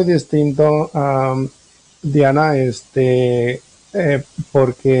 Sí, es muy distinto, Diana,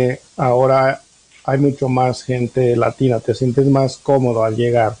 porque ahora hay mucho más gente latina, te sientes más cómodo al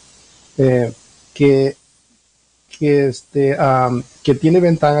llegar, que tiene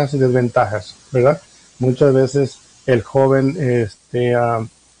ventajas y desventajas, ¿verdad? Muchas veces el joven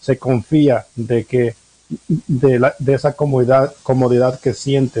se confía de esa comodidad que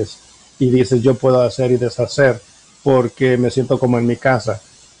sientes y dices yo puedo hacer y deshacer porque me siento como en mi casa.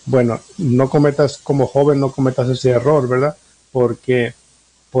 Bueno, como joven no cometas ese error, ¿verdad? Porque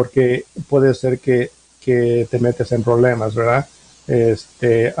puede ser que te metes en problemas, ¿verdad?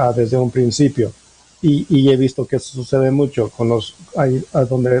 Desde un principio. Y he visto que eso sucede mucho con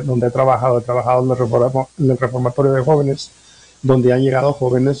donde he trabajado en el reformatorio de jóvenes, donde han llegado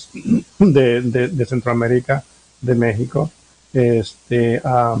jóvenes de Centroamérica, de México,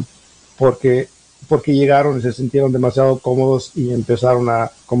 porque llegaron y se sintieron demasiado cómodos y empezaron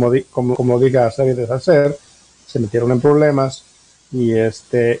como dije, a hacer y deshacer, se metieron en problemas y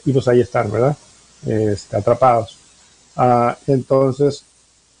pues ahí están, ¿verdad? Atrapados. Entonces,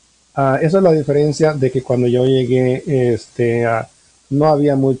 esa es la diferencia de que cuando yo llegué, no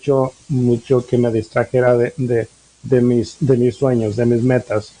había mucho que me distrajera de mis sueños, de mis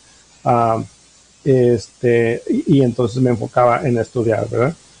metas. Y entonces me enfocaba en estudiar,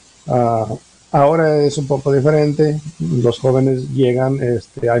 ¿verdad? Ahora es un poco diferente, los jóvenes llegan,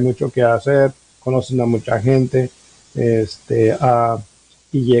 hay mucho que hacer, conocen a mucha gente,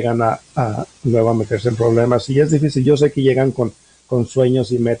 y llegan luego a meterse en problemas. Y es difícil, yo sé que llegan con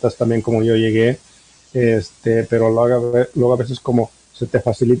sueños y metas también como yo llegué, pero luego a veces como se te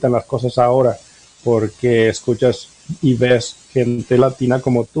facilitan las cosas ahora, porque escuchas y ves gente latina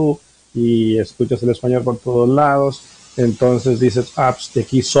como tú, y escuchas el español por todos lados, entonces dices, pues de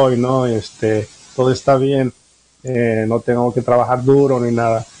aquí soy, ¿no? Todo está bien, no tengo que trabajar duro ni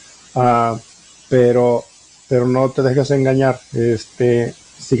nada, pero no te dejes engañar,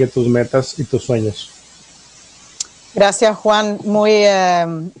 sigue tus metas y tus sueños. Gracias, Juan, muy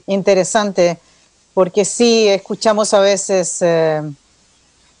interesante, porque sí, escuchamos a veces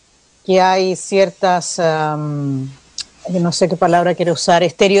que hay ciertas, no sé qué palabra quiero usar,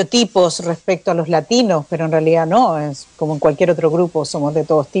 estereotipos respecto a los latinos, pero en realidad no, es como en cualquier otro grupo, somos de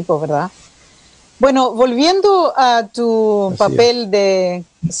todos tipos, ¿verdad? Bueno, volviendo a tu papel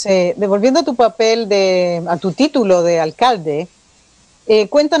a tu título de alcalde,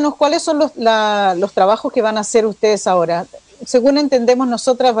 cuéntanos cuáles son los trabajos que van a hacer ustedes ahora. Según entendemos,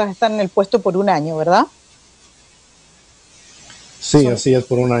 nosotras vas a estar en el puesto por un año, ¿verdad? Sí, así es,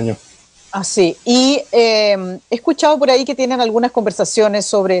 por un año. Así. Y he escuchado por ahí que tienen algunas conversaciones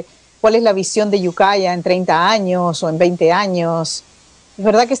sobre cuál es la visión de Ukiah en 30 años o en 20 años. ¿Es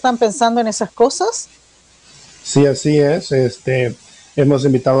verdad que están pensando en esas cosas? Sí, así es. Hemos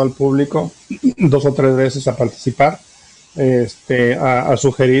invitado al público 2 o 3 veces a participar, a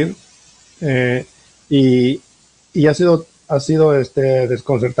sugerir, eh, y, y ha sido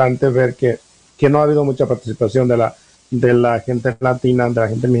desconcertante ver que no ha habido mucha participación de la gente latina, de la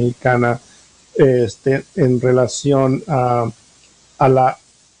gente mexicana, en relación a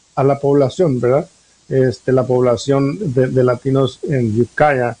la población, ¿verdad? La población de latinos en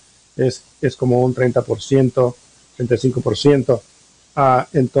Ukiah es como un 30%, 35%.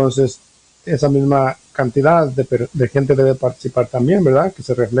 Entonces, esa misma cantidad de gente debe participar también, ¿verdad? Que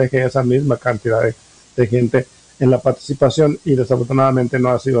se refleje esa misma cantidad de gente en la participación, y desafortunadamente no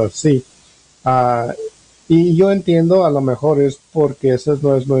ha sido así. Ah, y yo entiendo, a lo mejor es porque ese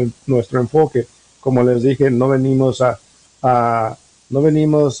no es nuestro enfoque. Como les dije, a- no venimos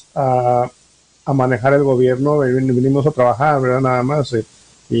a manejar el gobierno, venimos a trabajar, ¿verdad? Nada más,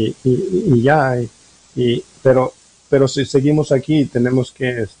 y ya. Pero si seguimos aquí, tenemos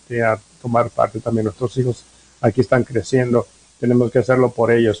que a tomar parte también. Nuestros hijos aquí están creciendo, tenemos que hacerlo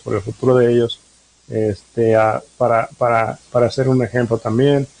por ellos, por el futuro de ellos, para ser un ejemplo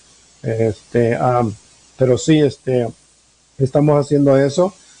también. Pero sí, estamos haciendo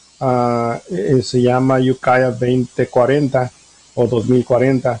eso. Se llama Ukiah 2040 o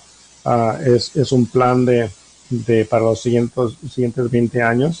 2040. Es un plan para los siguientes 20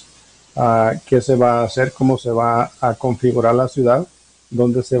 años. ¿Qué se va a hacer? ¿Cómo se va a configurar la ciudad?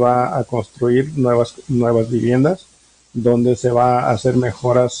 ¿Dónde se va a construir nuevas viviendas? ¿Dónde se va a hacer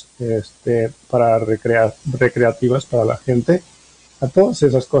mejoras para recreativas para la gente? A todas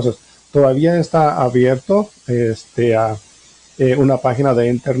esas cosas. Todavía está abierto a una página de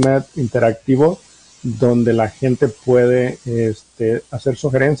internet interactivo donde la gente puede hacer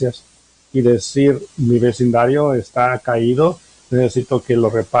sugerencias y decir: mi vecindario está caído, necesito que lo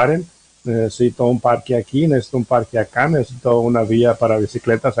reparen, necesito un parque aquí, necesito un parque acá, necesito una vía para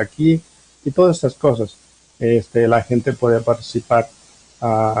bicicletas aquí, y todas estas cosas. La gente puede participar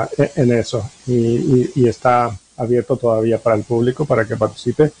en eso, y está abierto todavía para el público para que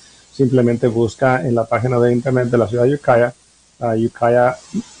participe. Simplemente busca en la página de internet de la ciudad de Ukiah, Ukiah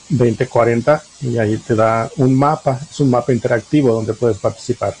 2040, y ahí te da un mapa, es un mapa interactivo donde puedes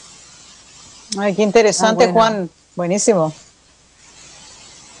participar. Ay, qué interesante, bueno. Juan. Buenísimo.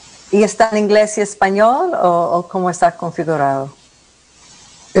 ¿Y está en inglés y español o cómo está configurado?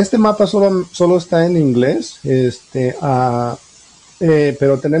 Este mapa solo está en inglés,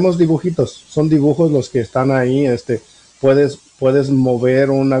 pero tenemos dibujitos, son dibujos los que están ahí. Puedes mover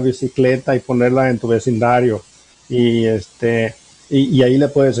una bicicleta y ponerla en tu vecindario, y ahí le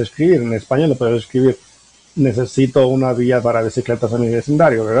puedes escribir, en español le puedes escribir: necesito una vía para bicicletas en mi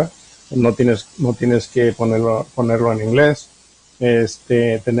vecindario, ¿verdad? No tienes que ponerlo en inglés.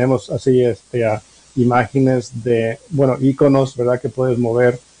 Tenemos así, imágenes iconos, ¿verdad? Que puedes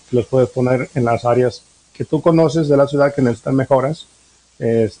mover, que los puedes poner en las áreas que tú conoces de la ciudad que necesitan mejoras,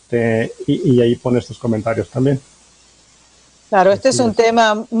 y ahí pones tus comentarios también. Claro, este es un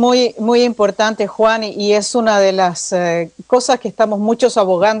tema muy, muy importante, Juan, y es una de las cosas que estamos muchos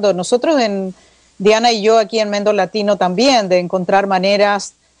abogando. Nosotros, Diana y yo aquí en Mendo Latino también, de encontrar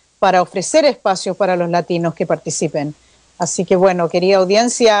maneras para ofrecer espacios para los latinos que participen. Así que bueno, querida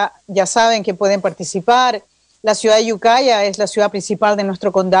audiencia, ya saben que pueden participar. La ciudad de Ukiah es la ciudad principal de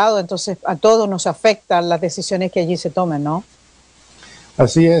nuestro condado, entonces a todos nos afectan las decisiones que allí se tomen, ¿no?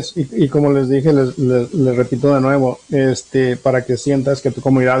 Así es, y como les dije, les repito de nuevo, para que sientas que tu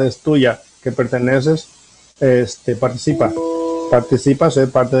comunidad es tuya, que perteneces, participa, sé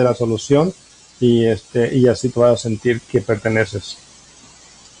parte de la solución, y así te vas a sentir que perteneces.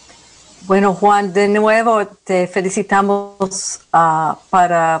 Bueno, Juan, de nuevo te felicitamos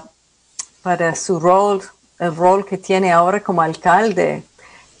para su rol, el rol que tiene ahora como alcalde.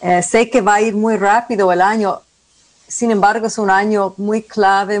 Sé que va a ir muy rápido el año. Sin embargo, es un año muy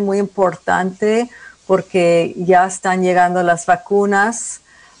clave, muy importante, porque ya están llegando las vacunas.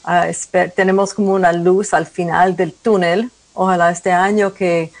 Tenemos como una luz al final del túnel. Ojalá este año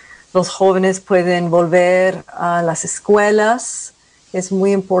que los jóvenes pueden volver a las escuelas. Es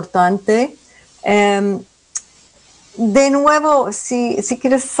muy importante. De nuevo, si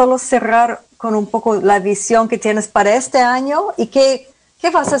quieres solo cerrar con un poco la visión que tienes para este año y qué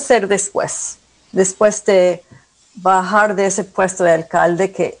vas a hacer después de bajar de ese puesto de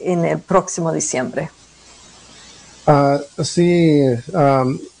alcalde que en el próximo diciembre. Sí,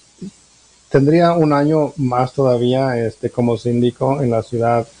 tendría un año más todavía como síndico en la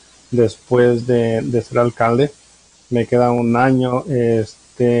ciudad. después de ser alcalde. Me queda un año.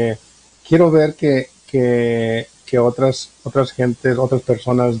 Quiero ver que otras gentes, otras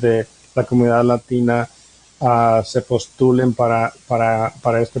personas de la comunidad latina se postulen para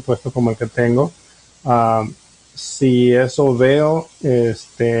este puesto como el que tengo. Si eso veo,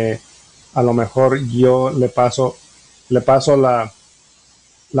 a lo mejor yo le paso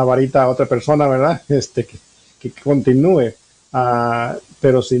la varita a otra persona, ¿verdad? Que continúe.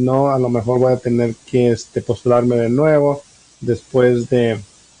 Pero si no, a lo mejor voy a tener que postularme de nuevo. Después de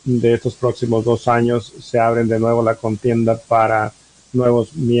estos próximos 2 años se abren de nuevo la contienda para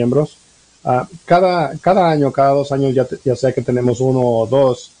nuevos miembros. Cada año, cada 2 años, ya sea que tenemos 1 o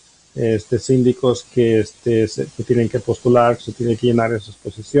 2 síndicos que tienen que postular, se tienen que llenar esas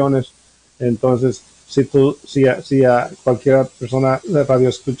posiciones. Entonces, si a cualquier persona de radio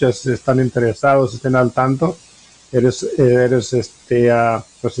escuchas están interesados, estén al tanto, eres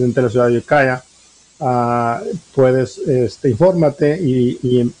presidente de la ciudad de Ukiah, puedes, infórmate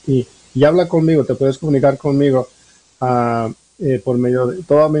y habla conmigo, te puedes comunicar conmigo por medio de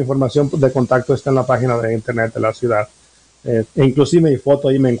toda mi información de contacto está en la página de internet de la ciudad. E inclusive mi foto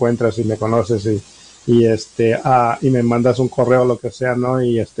ahí me encuentras y me conoces y me mandas un correo, lo que sea, ¿no?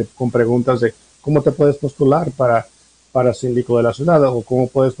 Y con preguntas de cómo te puedes postular para síndico de la ciudad o cómo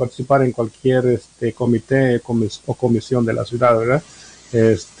puedes participar en cualquier comité o comisión de la ciudad, ¿verdad?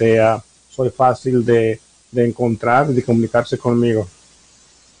 Soy fácil de encontrar y de comunicarse conmigo.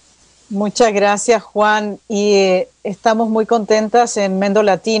 Muchas gracias, Juan. Y estamos muy contentas en Mendo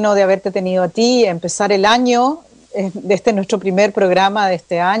Latino de haberte tenido a ti, empezar el año. Este es nuestro primer programa de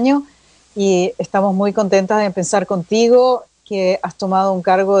este año y estamos muy contentas de empezar contigo, que has tomado un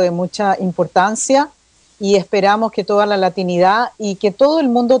cargo de mucha importancia y esperamos que toda la latinidad y que todo el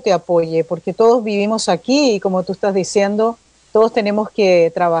mundo te apoye, porque todos vivimos aquí y como tú estás diciendo, todos tenemos que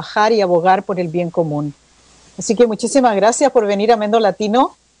trabajar y abogar por el bien común. Así que muchísimas gracias por venir a Mendo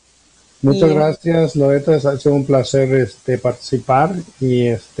Latino. Muchas gracias, Loretta. Ha sido un placer participar y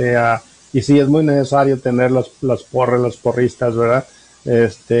sí, es muy necesario tener las porristas, ¿verdad?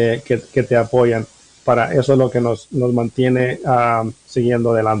 Que te apoyan. Para eso es lo que nos mantiene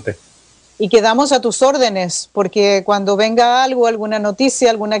siguiendo adelante. Y quedamos a tus órdenes, porque cuando venga algo, alguna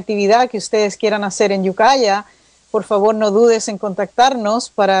noticia, alguna actividad que ustedes quieran hacer en Ukiah, por favor no dudes en contactarnos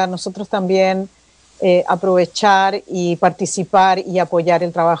para nosotros también aprovechar y participar y apoyar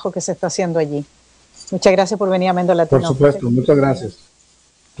el trabajo que se está haciendo allí. Muchas gracias por venir a Mendo Latino. Por supuesto, muchas gracias.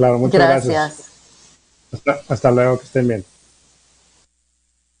 Claro, muchas gracias. Hasta luego, que estén bien.